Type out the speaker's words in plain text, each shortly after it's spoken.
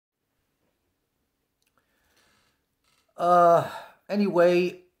Uh,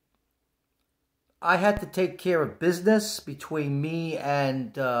 anyway, I had to take care of business between me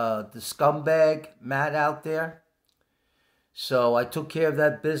and the scumbag Matt out there. So I took care of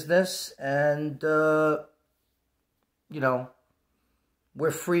that business, and we're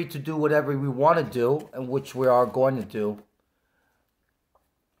free to do whatever we want to do, and which we are going to do.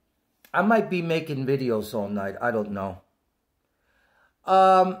 I might be making videos all night. I don't know.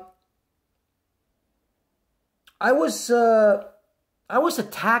 I was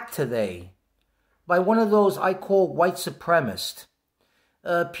attacked today by one of those I call white supremacists.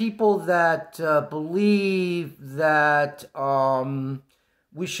 People that believe that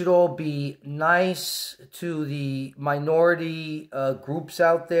we should all be nice to the minority groups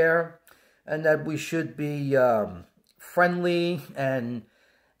out there, and that we should be friendly,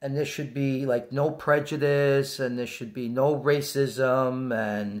 and there should be like no prejudice, and there should be no racism,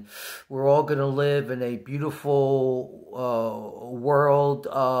 and we're all going to live in a beautiful world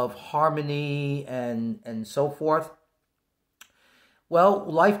of harmony and so forth. Well,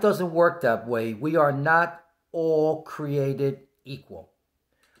 life doesn't work that way. We are not all created equal.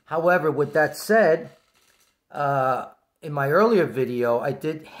 However, with that said, in my earlier video, I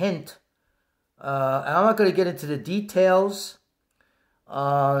did hint, and I'm not going to get into the details.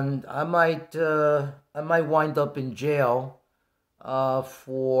 I might wind up in jail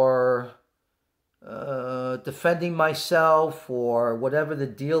for defending myself, or whatever the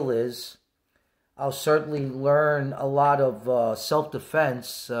deal is. I'll certainly learn a lot of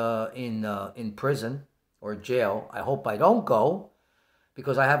self-defense in prison or jail. I hope I don't go,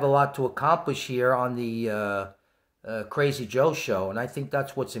 because I have a lot to accomplish here on the Crazy Joe Show, and I think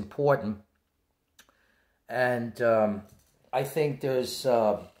that's what's important. And I think there's,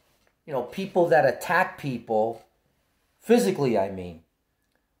 people that attack people, physically I mean,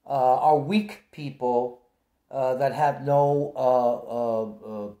 are weak people that have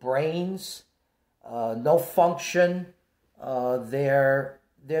no brains, no function. They're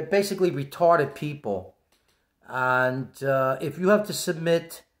basically retarded people. And if you have to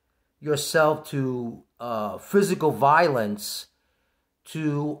submit yourself to physical violence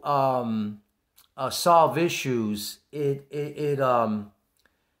to solve issues, it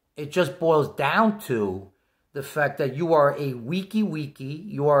just boils down to the fact that you are a weaky,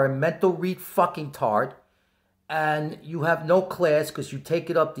 you are a mental fucking tart, and you have no class because you take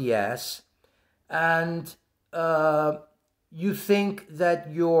it up the ass, and you think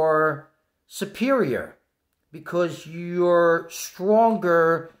that you're superior because you're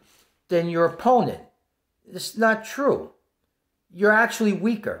stronger than your opponent. It's not true. You're actually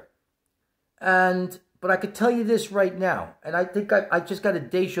weaker. But I could tell you this right now, and I think I just got a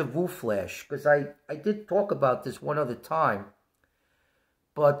deja vu flash, because I did talk about this one other time.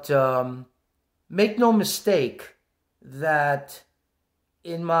 But make no mistake that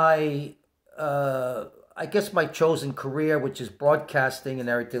in my, I guess my chosen career, which is broadcasting and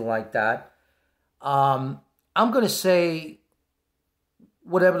everything like that, I'm going to say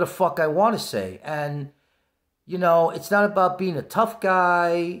whatever the fuck I want to say. And, it's not about being a tough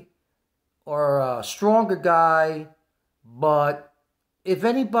guy or a stronger guy, but if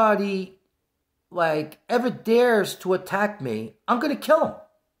anybody ever dares to attack me, I'm going to kill him,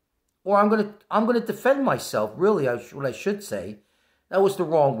 or I'm going to defend myself. Really, what I should say, that was the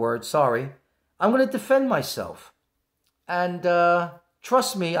wrong word. Sorry. I'm going to defend myself, and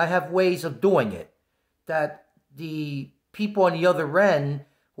trust me, I have ways of doing it that the people on the other end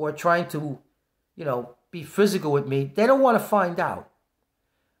who are trying to, be physical with me, they don't want to find out.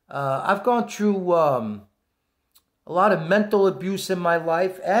 I've gone through a lot of mental abuse in my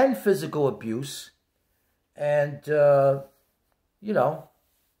life and physical abuse. And, I'm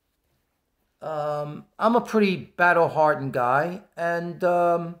a pretty battle-hardened guy. And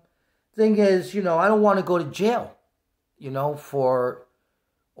thing is, I don't want to go to jail,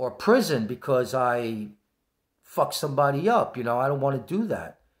 or prison because I fucked somebody up. I don't want to do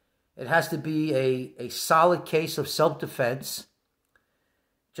that. It has to be a solid case of self-defense.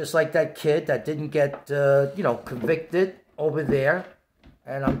 Just like that kid that didn't get, convicted over there.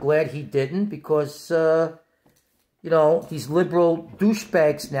 And I'm glad he didn't, because, these liberal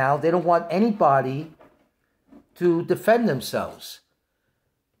douchebags now, they don't want anybody to defend themselves.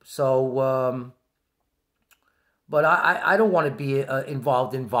 So, but I don't want to be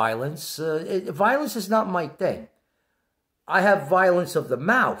involved in violence. Violence is not my thing. I have violence of the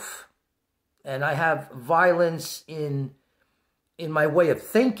mouth. And I have violence in my way of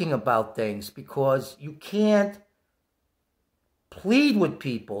thinking about things, because you can't plead with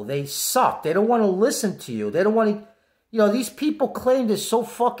people. They suck. They don't want to listen to you. They don't want to, these people claim they're so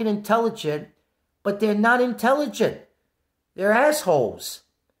fucking intelligent, but they're not intelligent. They're assholes.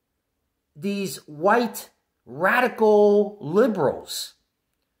 These white radical liberals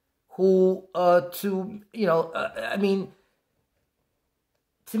who, to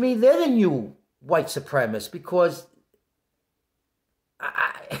me, they're the new white supremacists because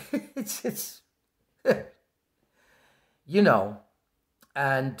it's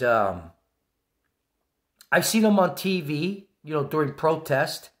and I've seen them on TV, during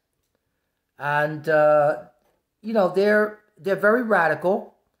protest, and they're very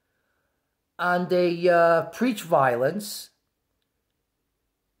radical, and they preach violence,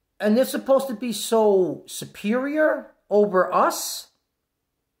 and they're supposed to be so superior over us,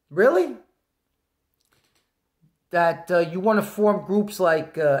 really? That you want to form groups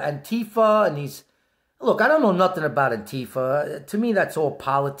like Antifa and these. Look, I don't know nothing about Antifa. To me, that's all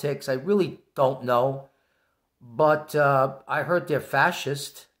politics. I really don't know. But I heard they're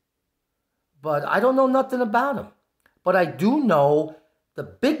fascist. But I don't know nothing about them. But I do know the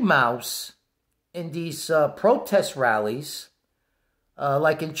big mouse in these protest rallies,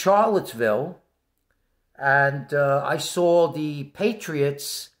 like in Charlottesville. And I saw the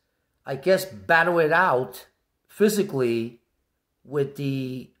Patriots, I guess, battle it out physically with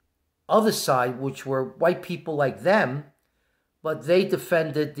the other side, which were white people like them, but they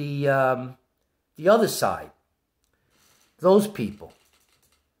defended the other side, those people.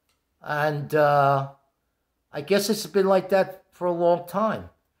 And I guess it's been like that for a long time.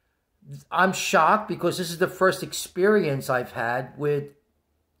 I'm shocked because this is the first experience I've had with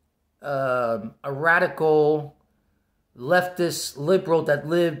a radical leftist liberal that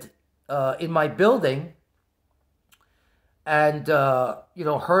lived in my building and,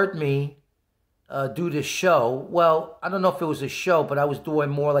 heard me do this show. Well, I don't know if it was a show, but I was doing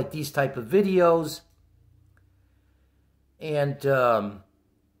more like these type of videos. And, the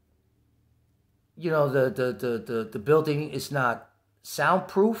building is not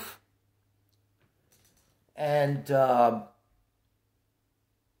soundproof. And, but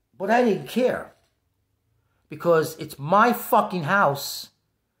I didn't care. Because it's my fucking house.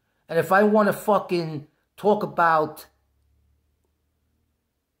 And if I want to fucking talk about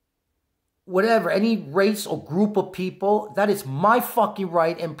whatever, any race or group of people, that is my fucking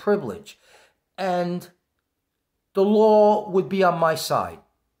right and privilege. And the law would be on my side.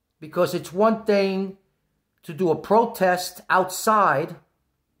 Because it's one thing to do a protest outside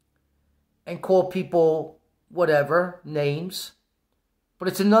and call people whatever, names. But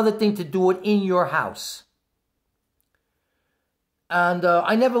it's another thing to do it in your house. And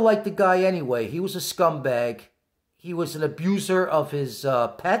I never liked the guy anyway. He was a scumbag. He was an abuser of his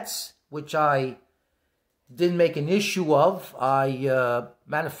pets, which I didn't make an issue of.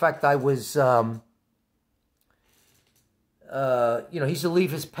 Matter of fact, I was, he used to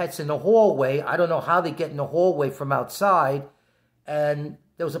leave his pets in the hallway. I don't know how they get in the hallway from outside. And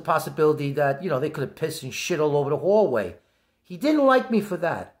there was a possibility that, they could have pissed and shit all over the hallway. He didn't like me for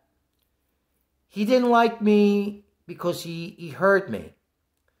that. He didn't like me because he heard me.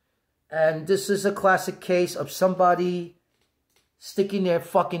 And this is a classic case of somebody sticking their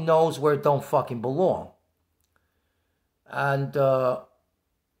fucking nose where it don't fucking belong. And I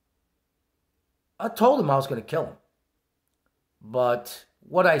told him I was going to kill him. But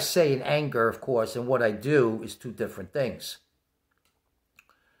what I say in anger, of course, and what I do is two different things.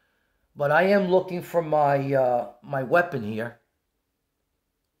 But I am looking for my my weapon here.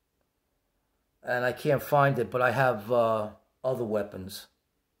 And I can't find it, but I have other weapons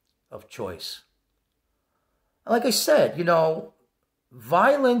of choice. Like I said,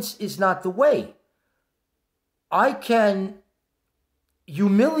 violence is not the way. I can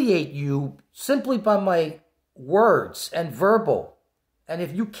humiliate you simply by my words and verbal. And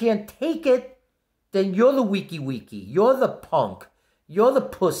if you can't take it, then you're the weaky. You're the punk. You're the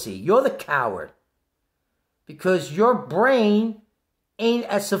pussy. You're the coward. Because your brain ain't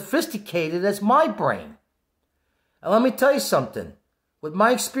as sophisticated as my brain. And let me tell you something. With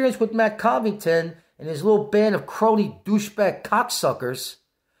my experience with Matt Covington and his little band of crony douchebag cocksuckers,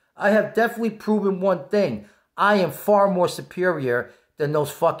 I have definitely proven one thing. I am far more superior than those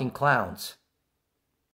fucking clowns.